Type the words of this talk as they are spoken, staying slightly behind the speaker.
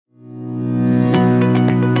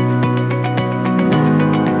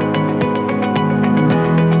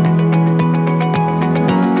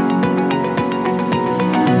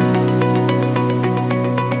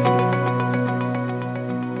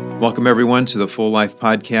Welcome, everyone, to the Full Life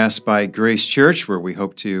Podcast by Grace Church, where we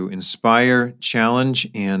hope to inspire, challenge,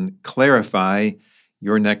 and clarify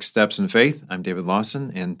your next steps in faith. I'm David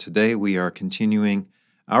Lawson, and today we are continuing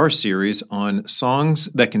our series on songs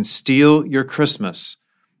that can steal your Christmas.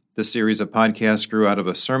 This series of podcasts grew out of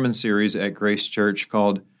a sermon series at Grace Church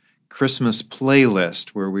called Christmas Playlist,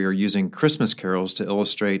 where we are using Christmas carols to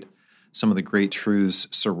illustrate some of the great truths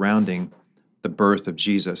surrounding the birth of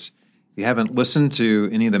Jesus. If you haven't listened to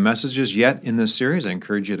any of the messages yet in this series, I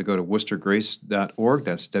encourage you to go to worcestergrace.org,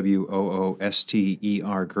 that's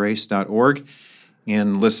WOOSTER grace.org,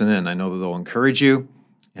 and listen in. I know that they'll encourage you,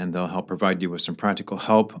 and they'll help provide you with some practical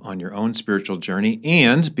help on your own spiritual journey.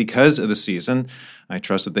 And because of the season, I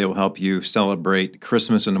trust that they will help you celebrate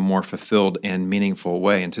Christmas in a more fulfilled and meaningful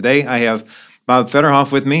way. And today I have Bob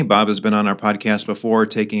Fetterhoff with me. Bob has been on our podcast before,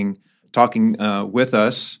 talking with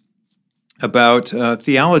us about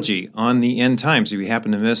theology on the end times. If you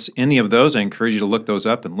happen to miss any of those, I encourage you to look those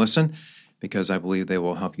up and listen, because I believe they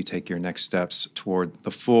will help you take your next steps toward the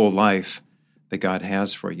full life that God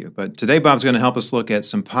has for you. But today, Bob's going to help us look at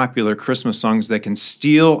some popular Christmas songs that can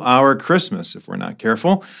steal our Christmas if we're not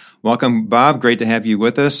careful. Welcome, Bob. Great to have you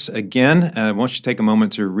with us again. Why don't you take a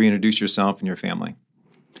moment to reintroduce yourself and your family?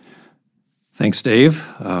 Thanks, Dave.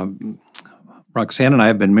 Roxanne and I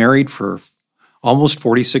have been married for almost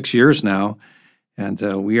 46 years now, and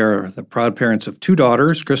we are the proud parents of two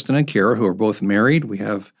daughters, Kristen and Kara, who are both married. We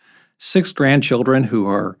have 6 grandchildren who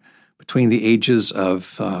are between the ages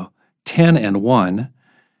of 10 and 1,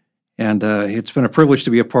 and it's been a privilege to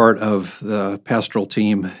be a part of the pastoral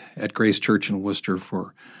team at Grace Church in Worcester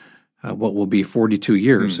for what will be 42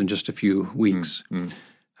 years in just a few weeks.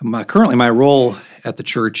 Currently, my role at the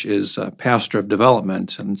church is pastor of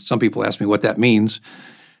development, and some people ask me what that means.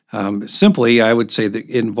 Simply, I would say that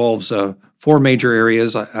it involves 4 major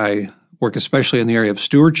areas. I work especially in the area of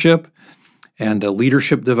stewardship and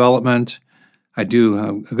leadership development. I do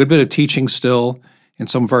a good bit of teaching still in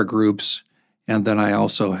some of our groups, and then I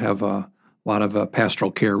also have a lot of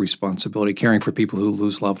pastoral care responsibility, caring for people who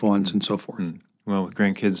lose loved ones and so forth. Well, with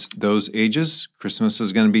grandkids those ages, Christmas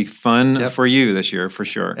is going to be fun for you this year, for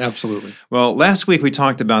sure. Absolutely. Well, last week we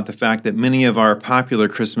talked about the fact that many of our popular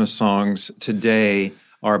Christmas songs today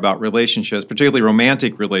are about relationships, particularly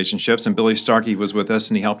romantic relationships. And Billy Starkey was with us,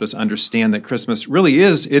 and he helped us understand that Christmas really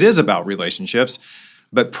is about relationships,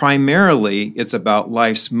 but primarily it's about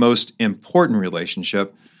life's most important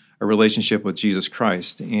relationship, a relationship with Jesus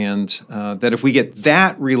Christ. And that if we get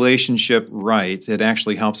that relationship right, it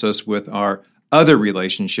actually helps us with our other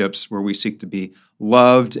relationships where we seek to be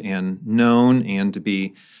loved and known and to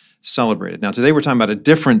be celebrated. Now, today we're talking about a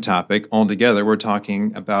different topic altogether. We're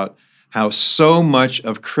talking about how so much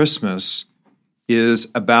of Christmas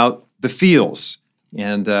is about the feels,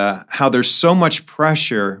 and how there's so much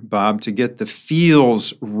pressure, Bob, to get the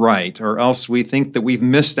feels right, or else we think that we've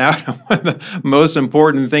missed out on one of the most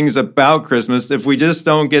important things about Christmas if we just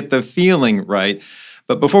don't get the feeling right.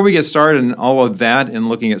 But before we get started in all of that and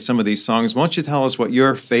looking at some of these songs, why don't you tell us what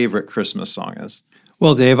your favorite Christmas song is?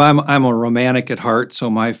 Well, Dave, I'm a romantic at heart, so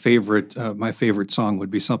my favorite song would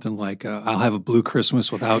be something like "I'll Have a Blue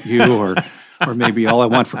Christmas Without You," or maybe "All I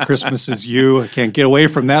Want for Christmas Is You." I can't get away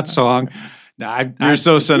from that song. You're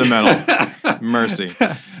so sentimental. Mercy.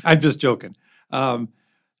 I'm just joking. I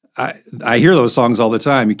hear those songs all the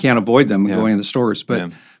time. You can't avoid them going in the stores.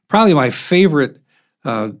 But probably my favorite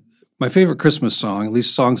Christmas song, at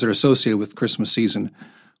least songs that are associated with Christmas season,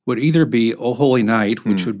 would either be "O Holy Night,"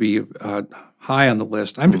 which would be high on the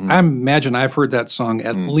list. I imagine I've heard that song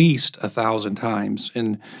at least 1,000 times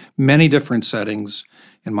in many different settings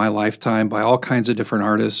in my lifetime by all kinds of different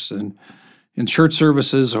artists, and in church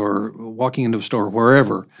services or walking into a store,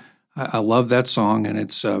 wherever. I love that song, and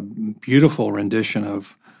it's a beautiful rendition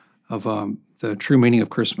of the true meaning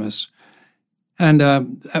of Christmas. And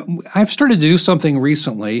I've started to do something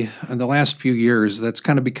recently in the last few years that's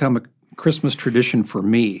kind of become a Christmas tradition for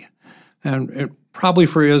me. And it probably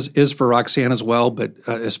is for Roxanne as well, but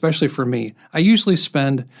especially for me. I usually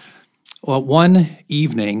spend one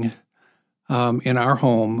evening in our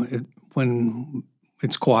home when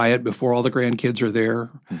it's quiet, before all the grandkids are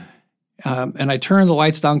there, and I turn the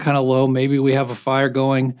lights down kind of low. Maybe we have a fire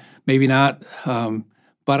going, maybe not,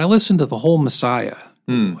 but I listen to the whole Messiah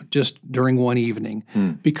just during one evening,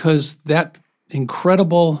 because that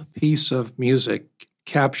incredible piece of music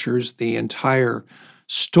captures the entire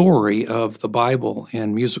story of the Bible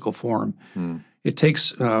in musical form. It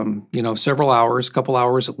takes several hours, a couple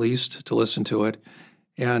hours at least, to listen to it,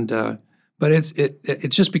 and but it's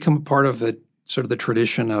just become a part of the sort of the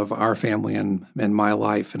tradition of our family and my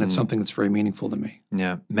life, and it's something that's very meaningful to me.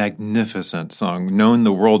 Yeah, magnificent song, known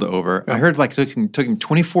the world over. I heard it took him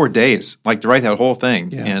 24 days, to write that whole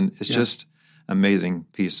thing, and it's just amazing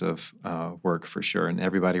piece of work for sure, and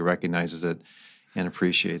everybody recognizes it and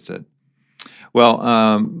appreciates it. Well,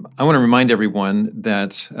 I want to remind everyone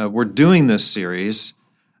that we're doing this series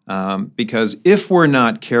because if we're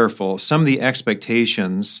not careful, some of the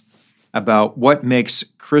expectations about what makes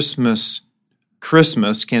Christmas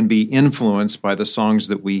can be influenced by the songs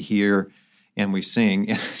that we hear and we sing.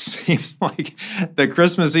 And it seems like the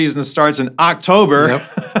Christmas season starts in October,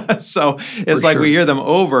 so it's like we hear them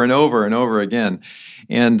over and over and over again.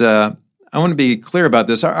 And I want to be clear about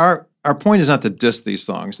this. Our point is not to diss these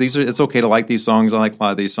songs. It's okay to like these songs. I like a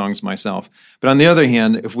lot of these songs myself. But on the other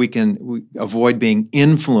hand, if we avoid being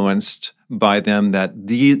influenced by them, that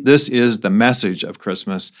this is the message of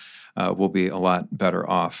Christmas, we'll be a lot better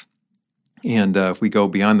off. And if we go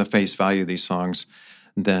beyond the face value of these songs,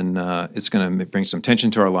 then it's going to bring some tension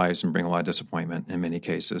to our lives and bring a lot of disappointment in many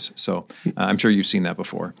cases. So I'm sure you've seen that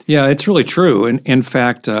before. Yeah, it's really true. And in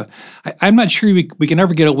fact, I'm not sure we can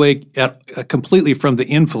ever get away completely from the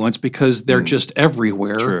influence because they're just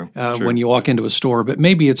everywhere True. when you walk into a store. But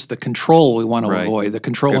maybe it's the control we want to avoid, the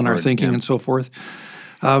control in our thinking and so forth.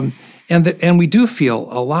 And we do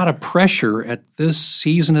feel a lot of pressure at this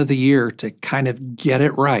season of the year to kind of get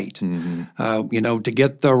it right, to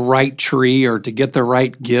get the right tree or to get the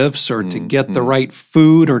right gifts or to get the right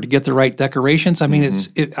food or to get the right decorations. I mean,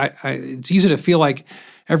 it's easy to feel like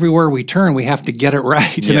everywhere we turn, we have to get it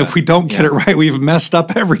right. And if we don't get it right, we've messed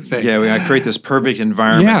up everything. Yeah, we got to create this perfect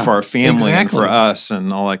environment for our family and for us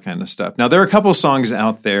and all that kind of stuff. Now, there are a couple songs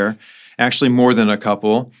out there, actually more than a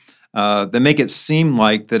couple, that make it seem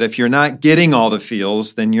like that if you're not getting all the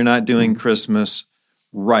feels, then you're not doing Christmas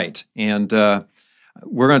right. And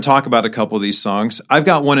we're going to talk about a couple of these songs. I've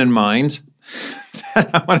got one in mind.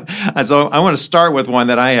 I want to start with one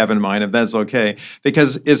that I have in mind, if that's okay,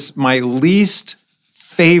 because it's my least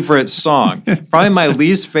favorite song, probably my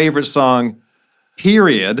least favorite song,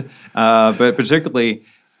 period, but particularly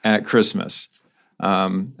at Christmas.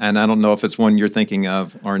 And I don't know if it's one you're thinking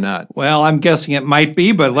of or not. Well, I'm guessing it might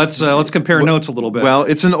be, but let's compare notes a little bit. Well,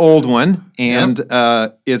 it's an old one, and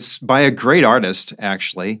it's by a great artist,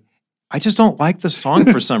 actually. I just don't like the song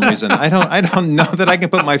for some reason. I don't know that I can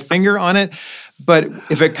put my finger on it, but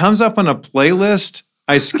if it comes up on a playlist,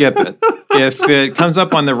 I skip it. If it comes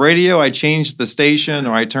up on the radio, I change the station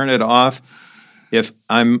or I turn it off. If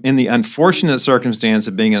I'm in the unfortunate circumstance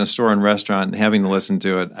of being in a store and restaurant and having to listen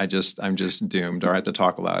to it, I'm just doomed, or I have to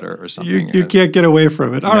talk louder or something. You can't get away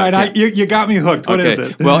from it. All right, you got me hooked. What is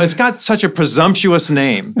it? Well, it's got such a presumptuous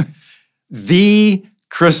name. The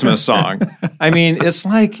Christmas song. I mean, it's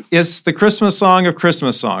the Christmas song of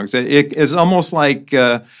Christmas songs. It is almost like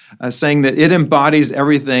saying that it embodies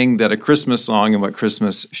everything that a Christmas song and what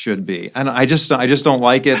Christmas should be. And I just don't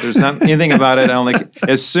like it. There's not anything about it I don't like.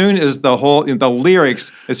 As soon as the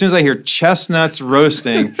lyrics, as soon as I hear chestnuts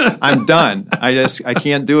roasting, I'm done. I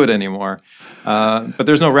can't do it anymore. But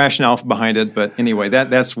there's no rationale behind it. But anyway,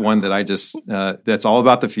 that's one that that's all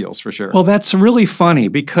about the feels for sure. Well, that's really funny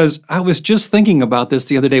because I was just thinking about this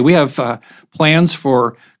the other day. We have plans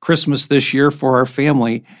for Christmas this year for our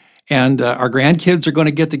family, and our grandkids are going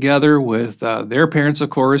to get together with their parents,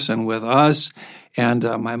 of course, and with us. And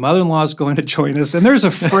my mother-in-law is going to join us. And there's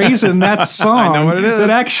a phrase in that song that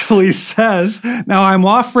actually says, now I'm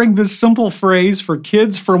offering this simple phrase for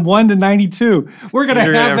kids from 1 to 92. We're going to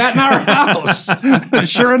have that in our house.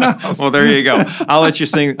 Sure enough. Well, there you go. I'll let you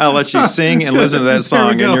sing and listen to that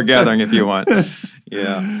song in your gathering if you want.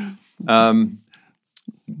 Yeah.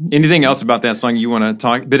 Anything else about that song you want to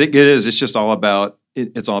talk? But it's just all about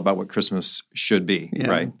it's all about what Christmas should be,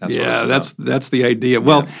 right? That's the idea.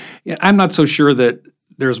 Well, I'm not so sure that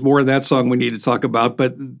there's more in that song we need to talk about,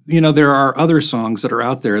 but there are other songs that are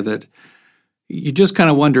out there that you just kind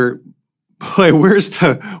of wonder, boy, where's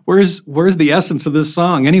the essence of this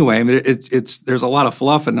song anyway? I mean, there's a lot of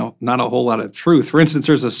fluff and not a whole lot of truth. For instance,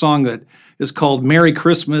 there's a song that is called "Merry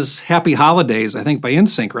Christmas, Happy Holidays," I think by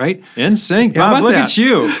NSYNC, right? NSYNC, Bob, look at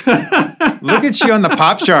you. Look at you on the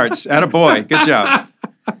pop charts. Attaboy. Good job.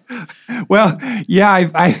 Well, yeah,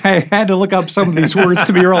 I had to look up some of these words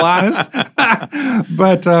to be real honest.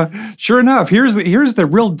 But sure enough, here's the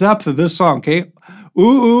real depth of this song, okay? Ooh,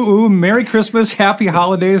 ooh, ooh, Merry Christmas, Happy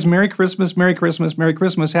Holidays, Merry Christmas, Merry Christmas, Merry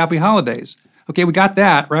Christmas, Happy Holidays. Okay, we got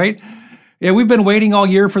that, right? Yeah, we've been waiting all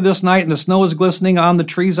year for this night, and the snow is glistening on the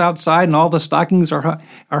trees outside, and all the stockings are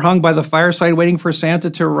hung by the fireside waiting for Santa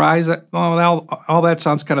to arrive. All that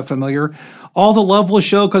sounds kind of familiar. All the love will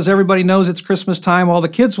show because everybody knows it's Christmas time. All the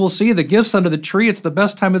kids will see the gifts under the tree. It's the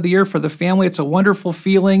best time of the year for the family. It's a wonderful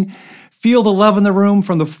feeling. Feel the love in the room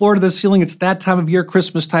from the floor to the ceiling. It's that time of year.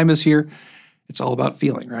 Christmas time is here. It's all about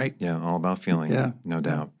feeling, right? Yeah, all about feeling. Yeah, no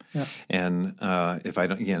doubt. Yeah. And if I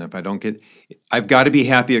don't get, I've got to be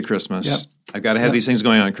happy at Christmas. Yep. I've got to have these things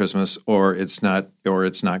going on at Christmas, or it's not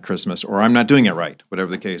Christmas, or I'm not doing it right,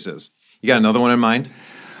 whatever the case is. You got another one in mind?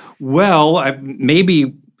 Well,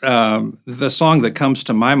 maybe the song that comes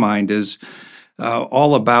to my mind is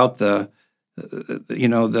all about the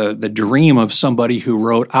dream of somebody who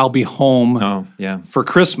wrote, "I'll be home for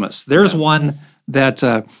Christmas." There's one that,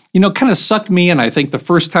 kind of sucked me in, I think, the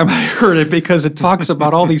first time I heard it, because it talks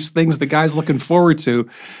about all these things the guy's looking forward to.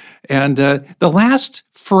 And the last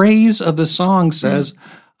phrase of the song says,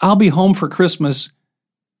 "I'll be home for Christmas,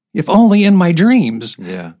 if only in my dreams."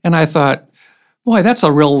 Yeah. And I thought, boy, that's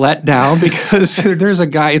a real letdown, because there's a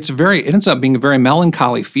guy, it ends up being a very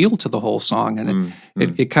melancholy feel to the whole song, and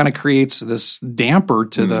it kind of creates this damper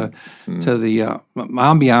to the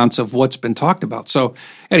ambiance of what's been talked about. So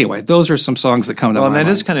anyway, those are some songs that come to my mind. Well, and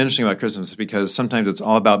that is kind of interesting about Christmas, because sometimes it's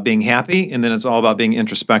all about being happy, and then it's all about being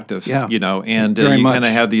introspective. Yeah, and you kind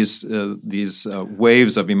of have these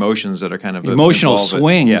waves of emotions that are kind of emotional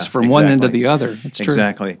swings from one end to the other. It's true.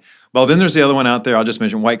 Exactly. Well, then there's the other one out there. I'll just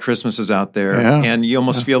mention White Christmas is out there. Yeah. And you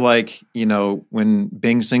almost feel like, when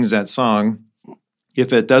Bing sings that song,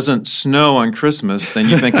 if it doesn't snow on Christmas, then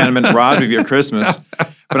you've kind of been robbed of your Christmas.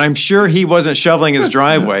 But I'm sure he wasn't shoveling his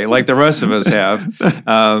driveway like the rest of us have.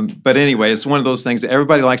 But anyway, it's one of those things that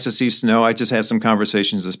everybody likes to see snow. I just had some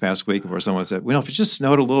conversations this past week where someone said, if it just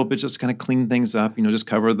snowed a little bit, just kind of clean things up, just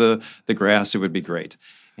cover the grass, it would be great.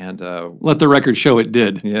 And let the record show it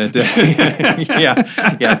did. Yeah, it did.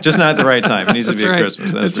 yeah, just not at the right time. It needs to be at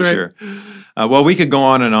Christmas, that's for sure. Well, we could go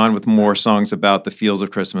on and on with more songs about the feels of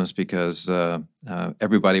Christmas, because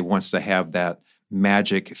everybody wants to have that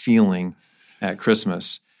magic feeling at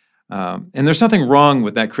Christmas. And there's nothing wrong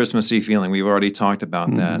with that Christmassy feeling. We've already talked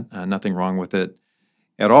about that. Nothing wrong with it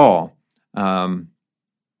at all.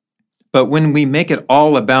 But when we make it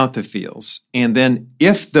all about the feels, and then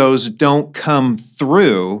if those don't come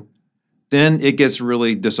through, then it gets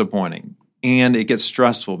really disappointing, and it gets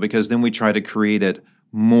stressful, because then we try to create it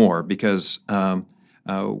more, because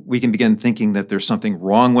we can begin thinking that there's something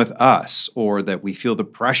wrong with us, or that we feel the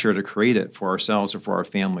pressure to create it for ourselves or for our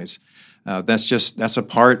families. That's a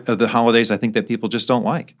part of the holidays I think that people just don't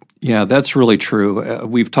like. Yeah, that's really true.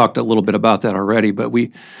 We've talked a little bit about that already, but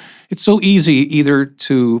it's so easy either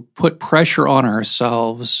to put pressure on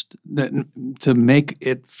ourselves to make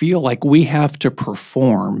it feel like we have to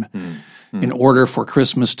perform in order for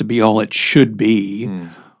Christmas to be all it should be,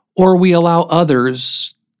 or we allow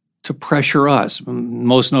others to pressure us,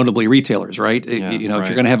 most notably retailers, right? Yeah, if you're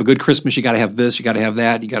going to have a good Christmas, you got to have this, you got to have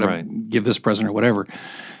that, you got to give this present or whatever.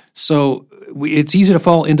 So it's easy to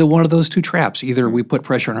fall into one of those two traps. Either we put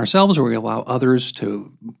pressure on ourselves, or we allow others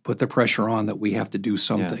to put the pressure on that we have to do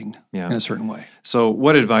something in a certain way. So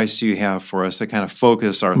what advice do you have for us to kind of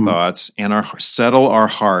focus our thoughts and settle our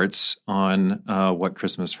hearts on what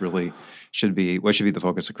Christmas really should be? What should be the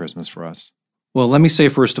focus of Christmas for us? Well, let me say,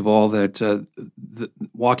 first of all, that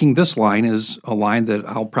walking this line is a line that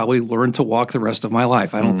I'll probably learn to walk the rest of my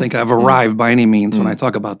life. I don't think I've arrived by any means when I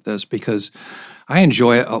talk about this, because I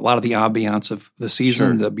enjoy a lot of the ambiance of the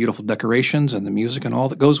season, the beautiful decorations and the music and all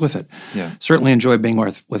that goes with it. Yeah. Certainly enjoy being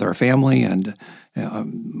with our family, and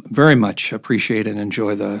very much appreciate and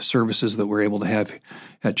enjoy the services that we're able to have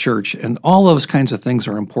at church. And all those kinds of things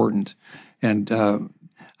are important.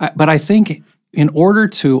 But I think in order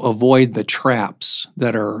to avoid the traps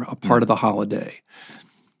that are a part of the holiday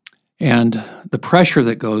and the pressure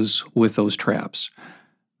that goes with those traps,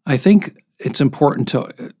 I think it's important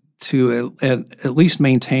to at least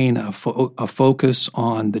maintain a focus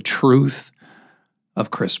on the truth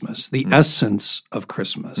of Christmas, the essence of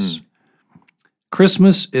Christmas.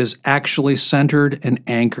 Christmas is actually centered and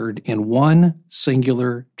anchored in one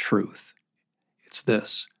singular truth. It's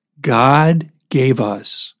this: God gave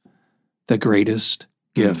us the greatest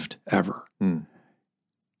gift ever.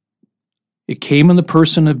 It came in the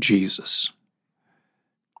person of Jesus.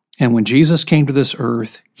 And when Jesus came to this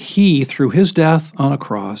earth, he, through his death on a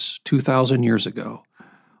cross 2,000 years ago,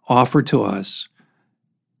 offered to us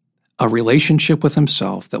a relationship with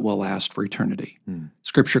himself that will last for eternity.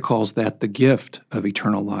 Scripture calls that the gift of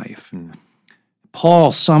eternal life.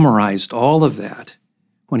 Paul summarized all of that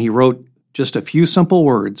when he wrote just a few simple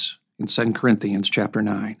words in 2 Corinthians chapter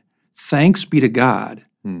 9. thanks be to God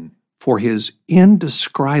for his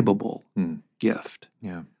indescribable gift.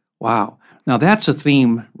 Yeah. Wow. Now that's a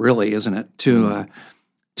theme, really, isn't it? To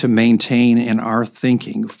maintain in our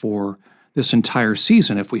thinking for this entire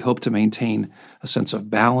season, if we hope to maintain a sense of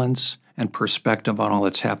balance and perspective on all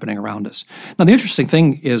that's happening around us. Now, the interesting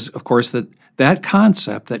thing is, of course, that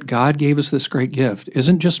concept that God gave us this great gift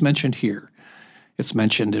isn't just mentioned here. It's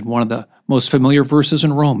mentioned in one of the most familiar verses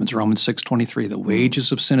in Romans 6:23. The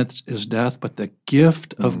wages of sin is death, but the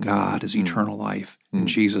gift of God is eternal life in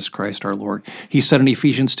Jesus Christ our Lord. He said in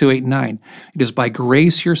Ephesians 2:8-9, it is by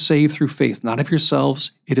grace you're saved through faith, not of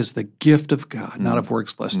yourselves. It is the gift of God, not of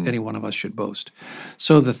works, lest any one of us should boast.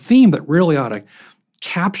 So the theme that really ought to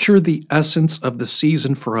capture the essence of the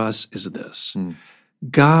season for us is this.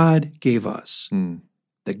 God gave us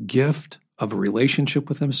the gift of a relationship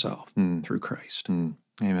with himself through Christ.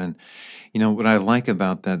 Amen. You know, what I like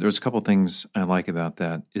about that, there's a couple things I like about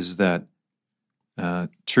that, is that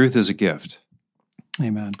truth is a gift.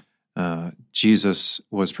 Amen. Jesus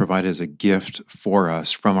was provided as a gift for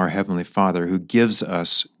us from our Heavenly Father, who gives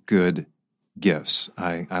us good gifts.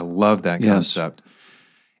 I love that concept.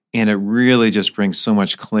 And it really just brings so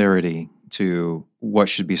much clarity to what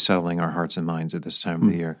should be settling our hearts and minds at this time of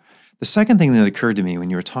the year. The second thing that occurred to me when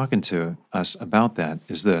you were talking to us about that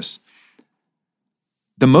is this.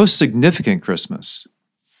 The most significant Christmas,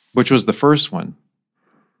 which was the first one,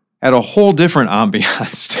 had a whole different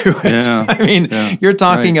ambiance to it. Yeah, I mean, you're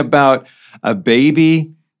talking about a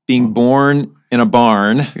baby being born in a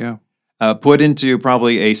barn, put into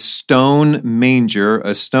probably a stone manger,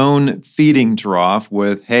 a stone feeding trough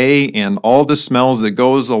with hay and all the smells that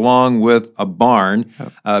goes along with a barn,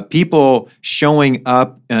 people showing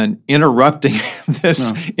up and interrupting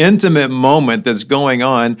this intimate moment that's going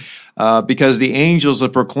on because the angels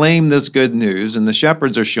have proclaimed this good news and the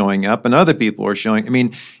shepherds are showing up and other people are showing. I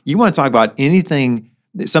mean, you want to talk about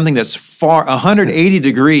something that's far 180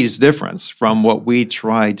 degrees difference from what we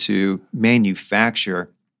try to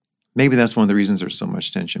manufacture. Maybe that's one of the reasons there's so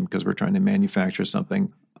much tension, because we're trying to manufacture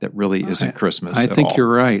something that really isn't Christmas I at think all.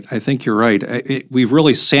 you're right. I think you're right. We've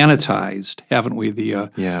really sanitized, haven't we, the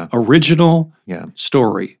original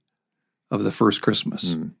story of the first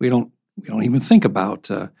Christmas. We don't even think about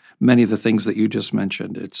many of the things that you just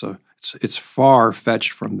mentioned. It's far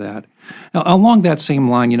fetched from that. Now, along that same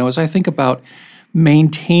line, as I think about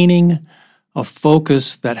maintaining a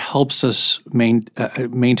focus that helps us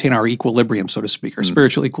maintain our equilibrium, so to speak, our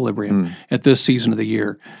spiritual equilibrium at this season of the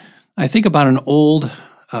year. I think about an old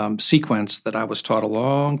sequence that I was taught a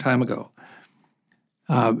long time ago.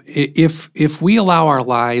 If we allow our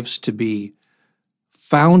lives to be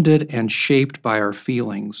founded and shaped by our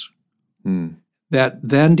feelings that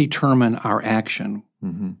then determine our action,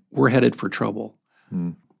 we're headed for trouble.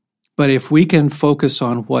 But if we can focus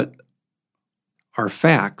on what are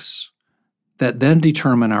facts that then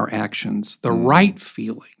determine our actions, the right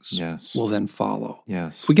feelings will then follow.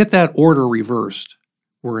 Yes. If we get that order reversed,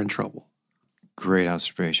 we're in trouble. Great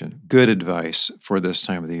observation. Good advice for this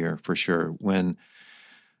time of the year, for sure. When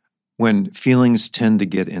feelings tend to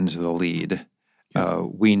get into the lead,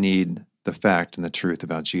 we need the fact and the truth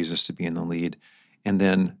about Jesus to be in the lead. And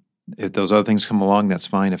then if those other things come along, that's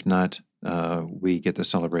fine. If not, we get to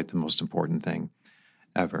celebrate the most important thing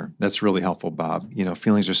ever. That's really helpful, Bob.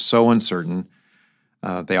 Feelings are so uncertain.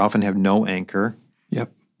 They often have no anchor.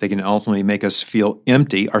 Yep. They can ultimately make us feel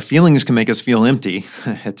empty. Our feelings can make us feel empty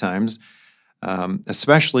at times,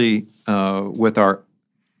 especially with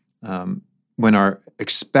when our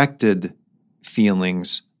expected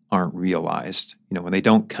feelings aren't realized, when they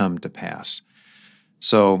don't come to pass.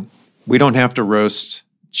 So we don't have to roast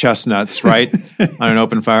chestnuts, right, on an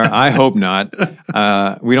open fire. I hope not.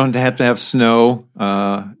 We don't have to have snow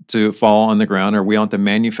to fall on the ground, or we don't have to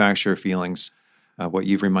manufacture feelings. What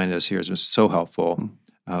you've reminded us here has been so helpful.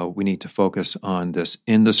 We need to focus on this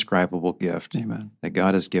indescribable gift that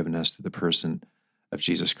God has given us through the person of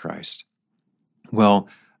Jesus Christ. Well,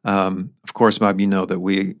 of course, Bob, you know that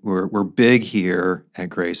we're big here at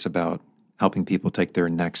Grace about helping people take their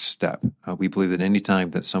next step. We believe that any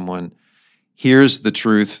time that someone hears the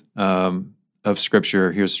truth of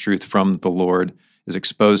Scripture, hears truth from the Lord, is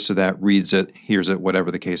exposed to that, reads it, hears it,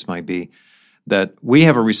 whatever the case might be, that we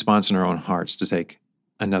have a response in our own hearts to take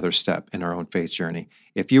another step in our own faith journey.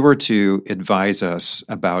 If you were to advise us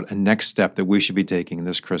about a next step that we should be taking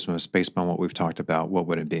this Christmas based on what we've talked about, what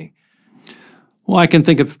would it be? Well, I can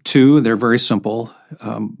think of two. They're very simple.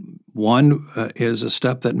 One is a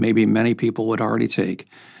step that maybe many people would already take.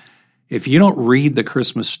 If you don't read the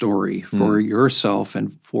Christmas story for yourself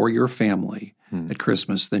and for your family at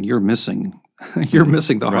Christmas, then you're missing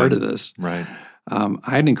the heart of this. Right.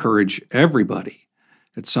 I'd encourage everybody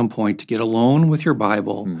at some point to get alone with your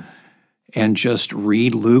Bible and just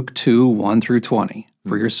read Luke 2, 1 through 20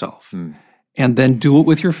 for yourself. And then do it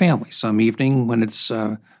with your family. Some evening when it's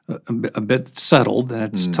a bit settled, and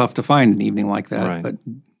it's tough to find an evening like that, but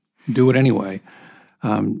do it anyway.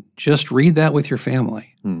 Just read that with your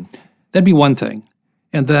family. That'd be one thing.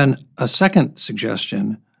 And then a second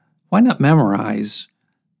suggestion, why not memorize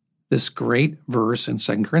this great verse in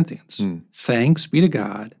 2 Corinthians? Thanks be to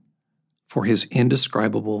God for his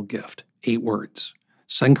indescribable gift. 8 words.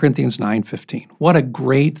 2 Corinthians 9:15. What a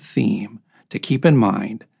great theme to keep in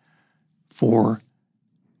mind for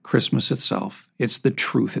Christmas itself. It's the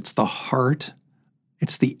truth. It's the heart.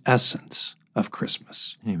 It's the essence of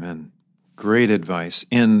Christmas. Amen. Great advice.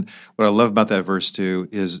 And what I love about that verse, too,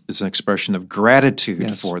 is an expression of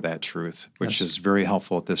gratitude for that truth, which is very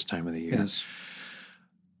helpful at this time of the year. Yes.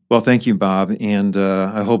 Well, thank you, Bob. And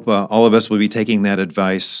I hope all of us will be taking that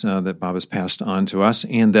advice that Bob has passed on to us,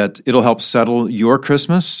 and that it'll help settle your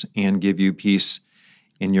Christmas and give you peace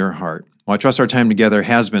in your heart. Well, I trust our time together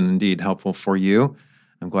has been indeed helpful for you.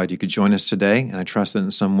 I'm glad you could join us today, and I trust that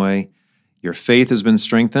in some way your faith has been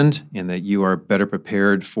strengthened and that you are better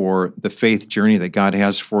prepared for the faith journey that God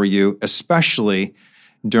has for you, especially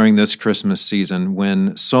during this Christmas season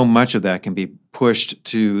when so much of that can be pushed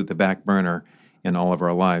to the back burner in all of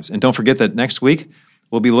our lives. And don't forget that next week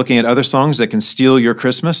we'll be looking at other songs that can steal your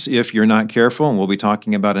Christmas if you're not careful, and we'll be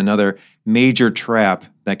talking about another major trap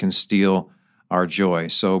that can steal our joy.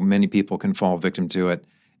 So many people can fall victim to it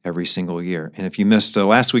every single year. And if you missed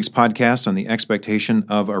last week's podcast on the expectation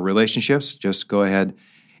of our relationships, just go ahead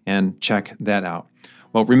and check that out.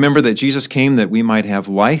 Well, remember that Jesus came that we might have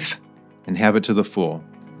life and have it to the full.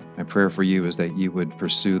 My prayer for you is that you would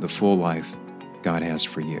pursue the full life God has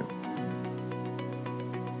for you.